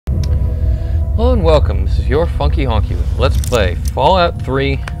Hello and welcome. This is your Funky Honky with Let's Play Fallout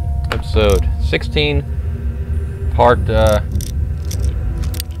 3, episode 16, part, straight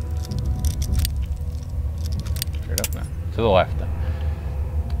up now, to the left now.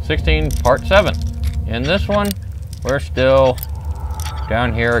 16, part 7. In this one, we're still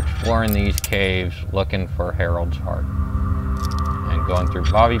down here exploring these caves, looking for Harold's heart. And going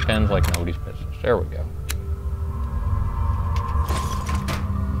through bobby pins like nobody's business. There we go.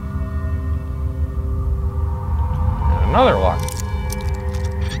 Another lock.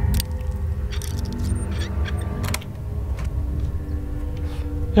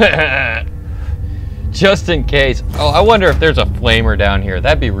 Just in case. Oh, I wonder if there's a flamer down here.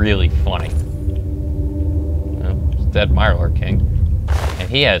 That'd be really funny. Well, it's dead Mirelurk King. And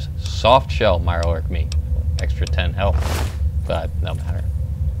he has soft shell Mirelurk meat. Extra 10 health. But no matter.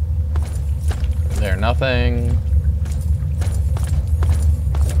 Is there nothing?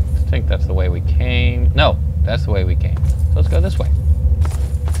 I think that's the way we came. No. That's the way we came. So let's go this way.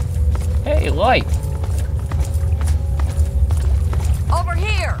 Hey, light! Over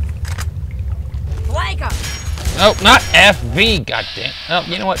here! Flank him! No, not FV, goddamn. Oh,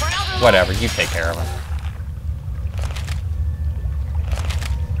 you know what? Whatever, you take care of him.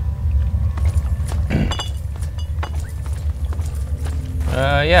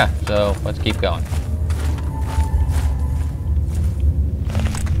 Yeah, so let's keep going.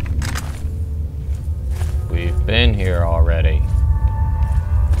 We've been here already.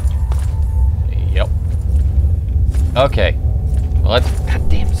 Yep. Okay. Well, let's...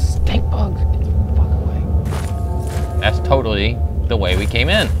 Goddamn stink bugs. Get the fuck away. That's totally the way we came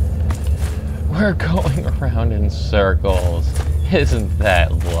in. We're going around in circles. Isn't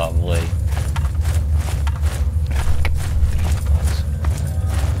that lovely? Bugs.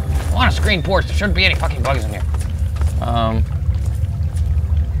 I want a screen porch. There shouldn't be any fucking bugs in here. Can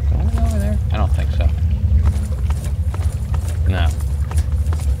we go over there? I don't think so. No.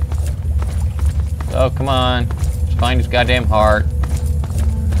 Oh, come on. Let's find his goddamn heart.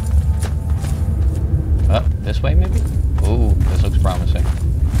 Oh, this way maybe? Ooh, this looks promising.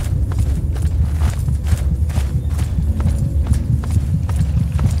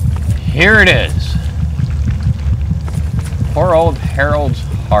 Here it is. Poor old Harold's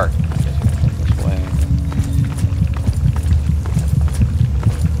heart. I guess I'll go this way.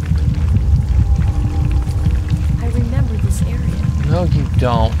 No, you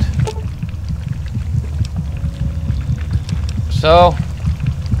don't. So,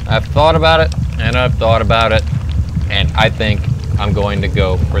 I've thought about it, and I've thought about it, and I think I'm going to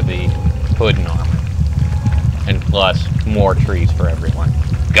go for the hood and armor. And plus, more trees for everyone.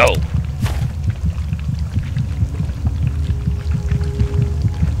 Go!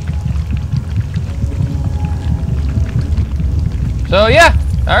 So yeah,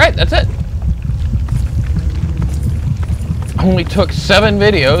 alright, that's it. Only took 7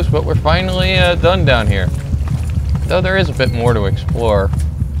 videos, but we're finally done down here. Though there is a bit more to explore.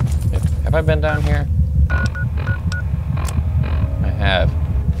 Have I been down here? I have.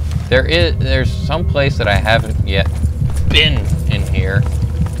 There's some place that I haven't yet been in here.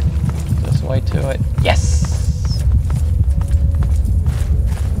 This way to it? Yes!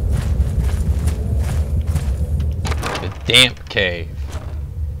 The damp cave.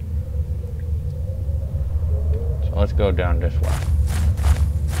 Let's go down this way.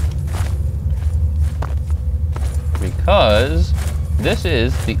 Because this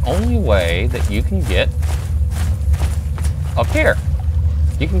is the only way that you can get up here.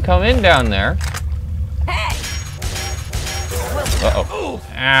 You can come in down there. Hey! Uh-oh.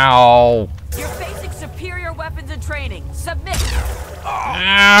 Ow! You're facing superior weapons and training. Submit!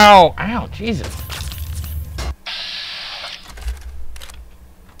 Ow! Ow, Jesus.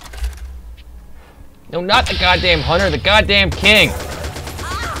 No, not the goddamn hunter, the goddamn king.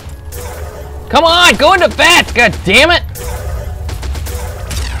 Come on, go into bats, god damn it.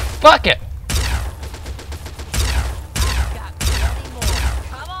 Fuck it.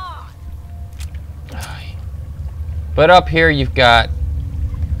 Come on! But up here you've got...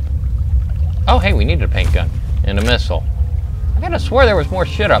 Oh, hey, we needed a paint gun and a missile. I gotta swear there was more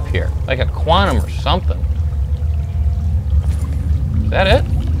shit up here, like a quantum or something. Is that it?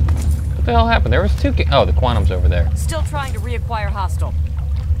 What the hell happened? There was 2... Oh, the quantum's over there. Still trying to reacquire hostile.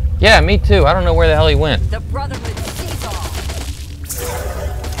 Yeah, me too. I don't know where the hell he went. The Brotherhood sees all.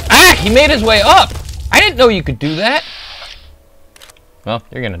 Ah! He made his way up! I didn't know you could do that! Well,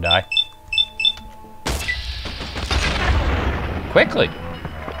 you're gonna die. Quickly!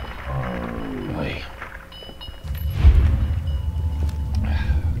 Oy.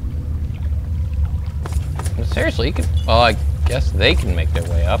 Seriously, you can... Well, I guess they can make their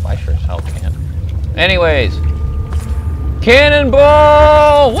way up. I sure as hell can. Anyways.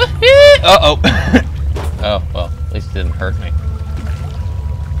 Cannonball! Woohoo! Uh-oh. Oh, well, at least it didn't hurt me.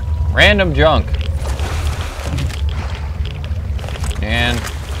 Random junk. And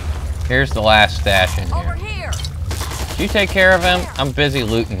here's the last stash in Over here. here. You take care of him. I'm busy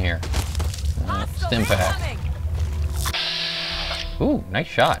looting here. Stim pack. Ooh, nice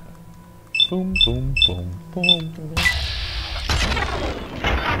shot. Boom, boom, boom, boom, boom.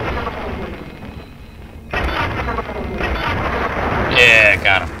 Yeah,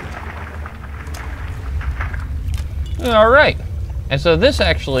 got him. All right. And so this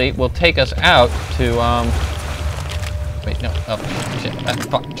actually will take us out to, wait, no. Oh, shit.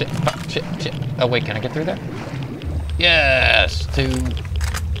 Fuck, shit, fuck, shit, shit. Oh, wait, can I get through there? Yes, to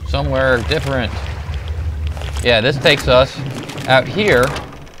somewhere different. Yeah, this takes us out here,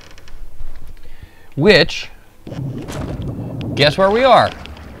 which, guess where we are?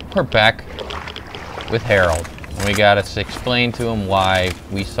 We're back with Harold. And we gotta explain to him why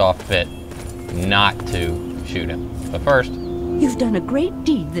we saw fit not to shoot him. But first... You've done a great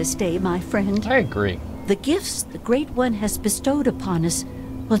deed this day, my friend. I agree. The gifts the Great One has bestowed upon us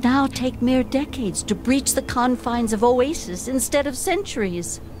will now take mere decades to breach the confines of Oasis instead of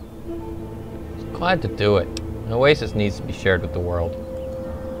centuries. Glad to do it. An Oasis needs to be shared with the world.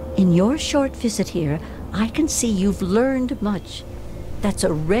 In your short visit here, I can see you've learned much. That's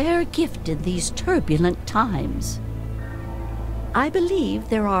a rare gift in these turbulent times. I believe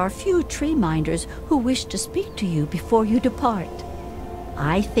there are a few tree minders who wish to speak to you before you depart.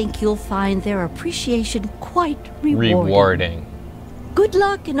 I think you'll find their appreciation quite rewarding. Good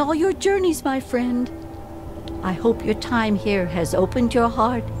luck in all your journeys, my friend. I hope your time here has opened your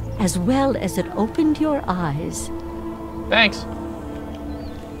heart as well as it opened your eyes. Thanks.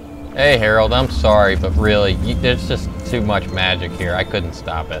 Hey, Harold, I'm sorry, but really, there's just too much magic here. I couldn't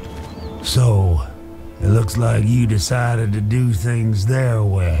stop it. So, it looks like you decided to do things their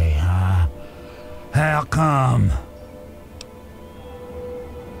way, huh? How come?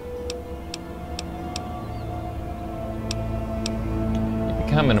 You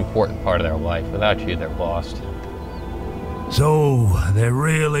become an important part of their life. Without you, they're lost. So, they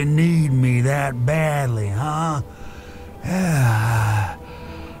really need me that badly, huh? Yeah,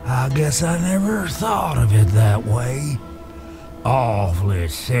 I guess I never thought of it that way. Awfully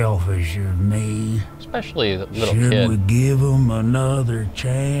selfish of me. Especially the little Should kid. we give him another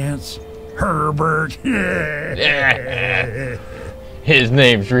chance? Herbert. His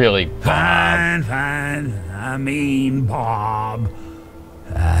name's really Bob. Fine. I mean Bob.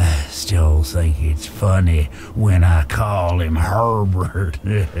 I still think it's funny when I call him Herbert.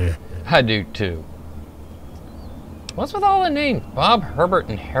 I do too. What's with all the names? Bob, Herbert,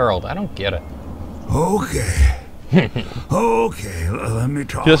 and Harold. I don't get it. Okay. Okay, let me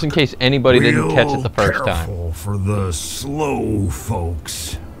talk. Just in case anybody didn't catch it the first real time. careful for the slow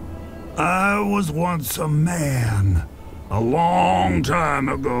folks. I was once a man, a long time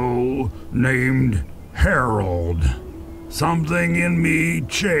ago, named Harold. Something in me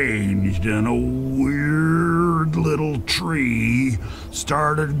changed and a weird little tree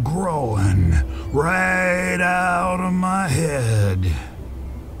started growing right out of my head.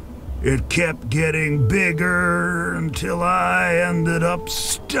 It kept getting bigger until I ended up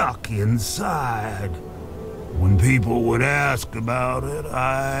stuck inside. When people would ask about it,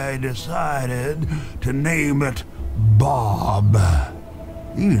 I decided to name it Bob.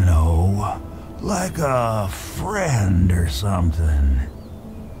 You know, like a friend or something.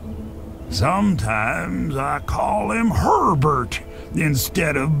 Sometimes I call him Herbert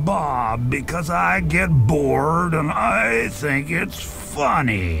instead of Bob because I get bored and I think it's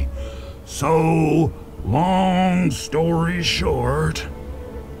funny. So, long story short,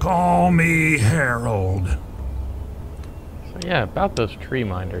 call me Harold. So yeah, about those tree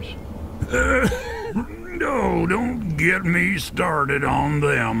minders. No, don't get me started on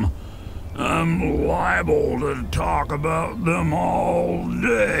them. I'm liable to talk about them all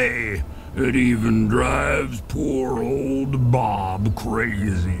day. It even drives poor old Bob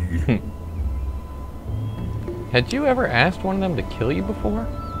crazy. Had you ever asked one of them to kill you before?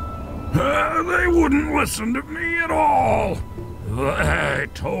 They wouldn't listen to me at all. I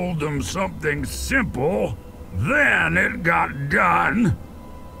told them something simple, then it got done.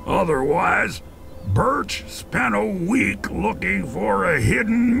 Otherwise, Birch spent a week looking for a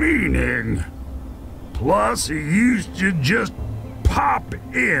hidden meaning. Plus, he used to just pop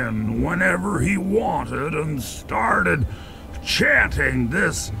in whenever he wanted and started chanting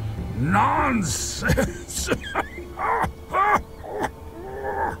this nonsense.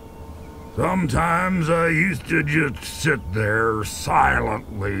 Sometimes I used to just sit there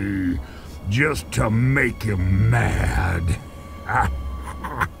silently, just to make him mad.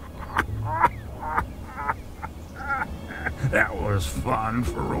 That was fun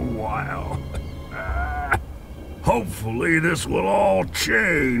for a while. Hopefully this will all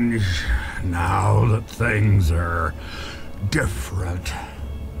change now that things are different.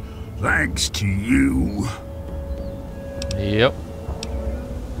 Thanks to you. Yep.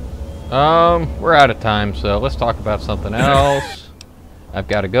 We're out of time, so let's talk about something else. I've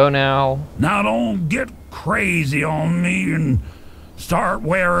got to go now. Now don't get crazy on me and start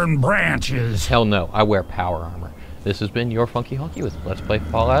wearing branches. Hell no, I wear power armor. This has been your Funky Honky with Let's Play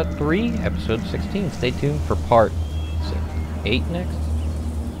Fallout 3, Episode 16. Stay tuned for Part 8 next?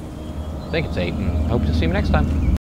 I think it's 8, and hope to see you next time.